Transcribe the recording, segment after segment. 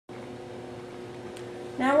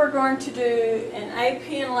Now we're going to do an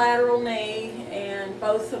AP and lateral knee and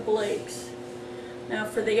both obliques. Now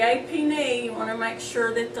for the AP knee, you want to make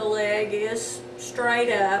sure that the leg is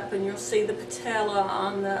straight up, and you'll see the patella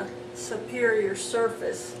on the superior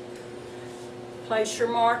surface. Place your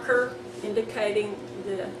marker indicating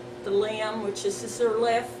the limb, which is your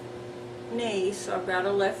left knee, so I've got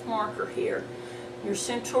a left marker here. Your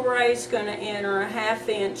central ray is going to enter a 1/2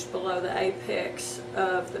 inch below the apex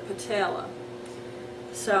of the patella.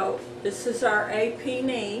 So this is our AP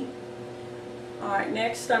knee. Alright,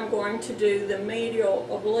 next I'm going to do the medial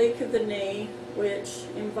oblique of the knee, which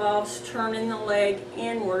involves turning the leg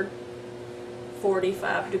inward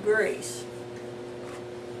 45 degrees.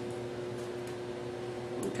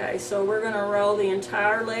 Okay, so we're going to roll the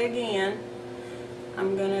entire leg in.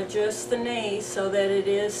 I'm going to adjust the knee so that it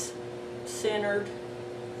is centered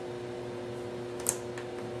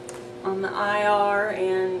on the IR,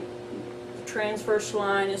 and the transverse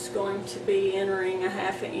line is going to be entering a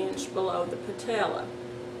 1/2 inch below the patella.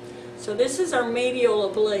 So this is our medial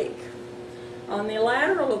oblique. On the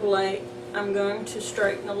lateral oblique, I'm going to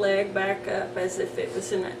straighten the leg back up as if it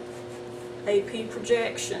was an AP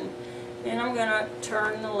projection. Then I'm going to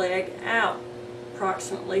turn the leg out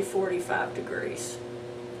approximately 45 degrees.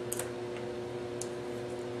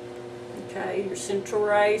 Okay, your central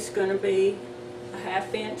ray is going to be a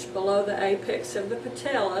 1/2 inch below the apex of the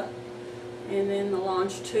patella, and then the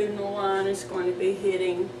longitudinal line is going to be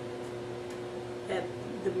hitting at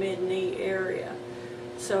the mid-knee area.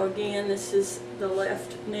 So again, this is the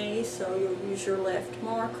left knee, so you'll use your left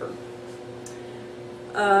marker.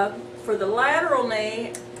 For the lateral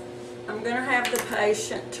knee, I'm going to have the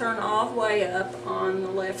patient turn all the way up on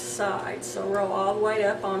the left side. So roll all the way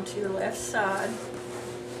up onto your left side.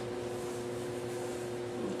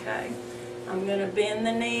 Okay. I'm going to bend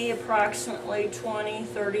the knee approximately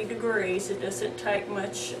 20-30 degrees. It doesn't take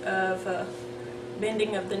much of a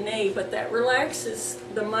bending of the knee, but that relaxes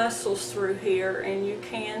the muscles through here, and you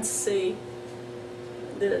can see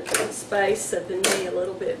the space of the knee a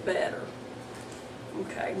little bit better.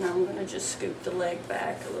 Okay, now I'm going to just scoop the leg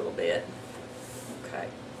back a little bit. Okay.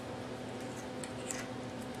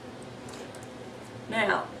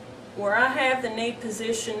 Now, where I have the knee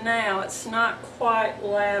position now, it's not quite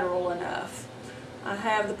lateral enough. I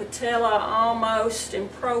have the patella almost in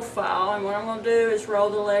profile, and what I'm going to do is roll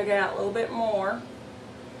the leg out a little bit more.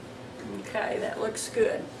 Okay, that looks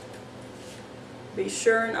good. Be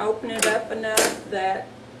sure and open it up enough that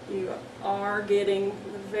you are getting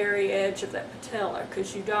the very edge of that patella,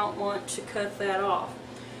 because you don't want to cut that off.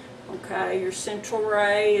 Okay, your central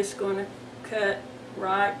ray is going to cut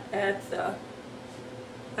right at the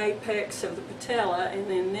apex of the patella, and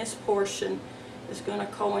then this portion is going to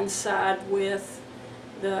coincide with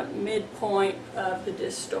the midpoint of the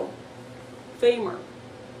distal femur.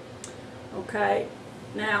 Okay,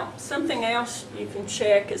 now something else you can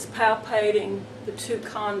check is palpating the two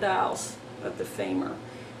condyles of the femur.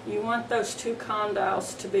 You want those two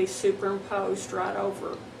condyles to be superimposed right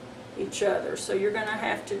over each other. So you're going to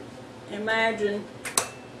have to imagine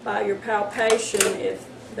by your palpation if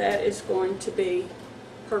that is going to be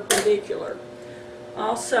perpendicular.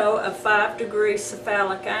 Also, a 5-degree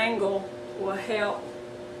cephalic angle will help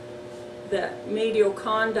the medial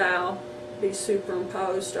condyle be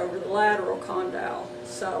superimposed over the lateral condyle.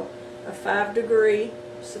 So a 5-degree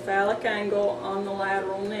cephalic angle on the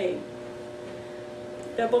lateral knee.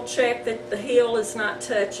 Double check that the heel is not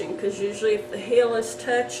touching, because usually if the heel is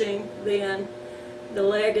touching, then the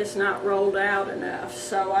leg is not rolled out enough.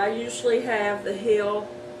 So I usually have the heel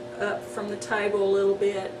up from the table a little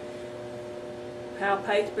bit,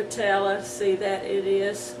 palpate the patella, see that it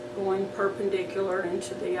is going perpendicular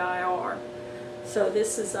into the IR. So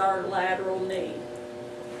this is our lateral knee.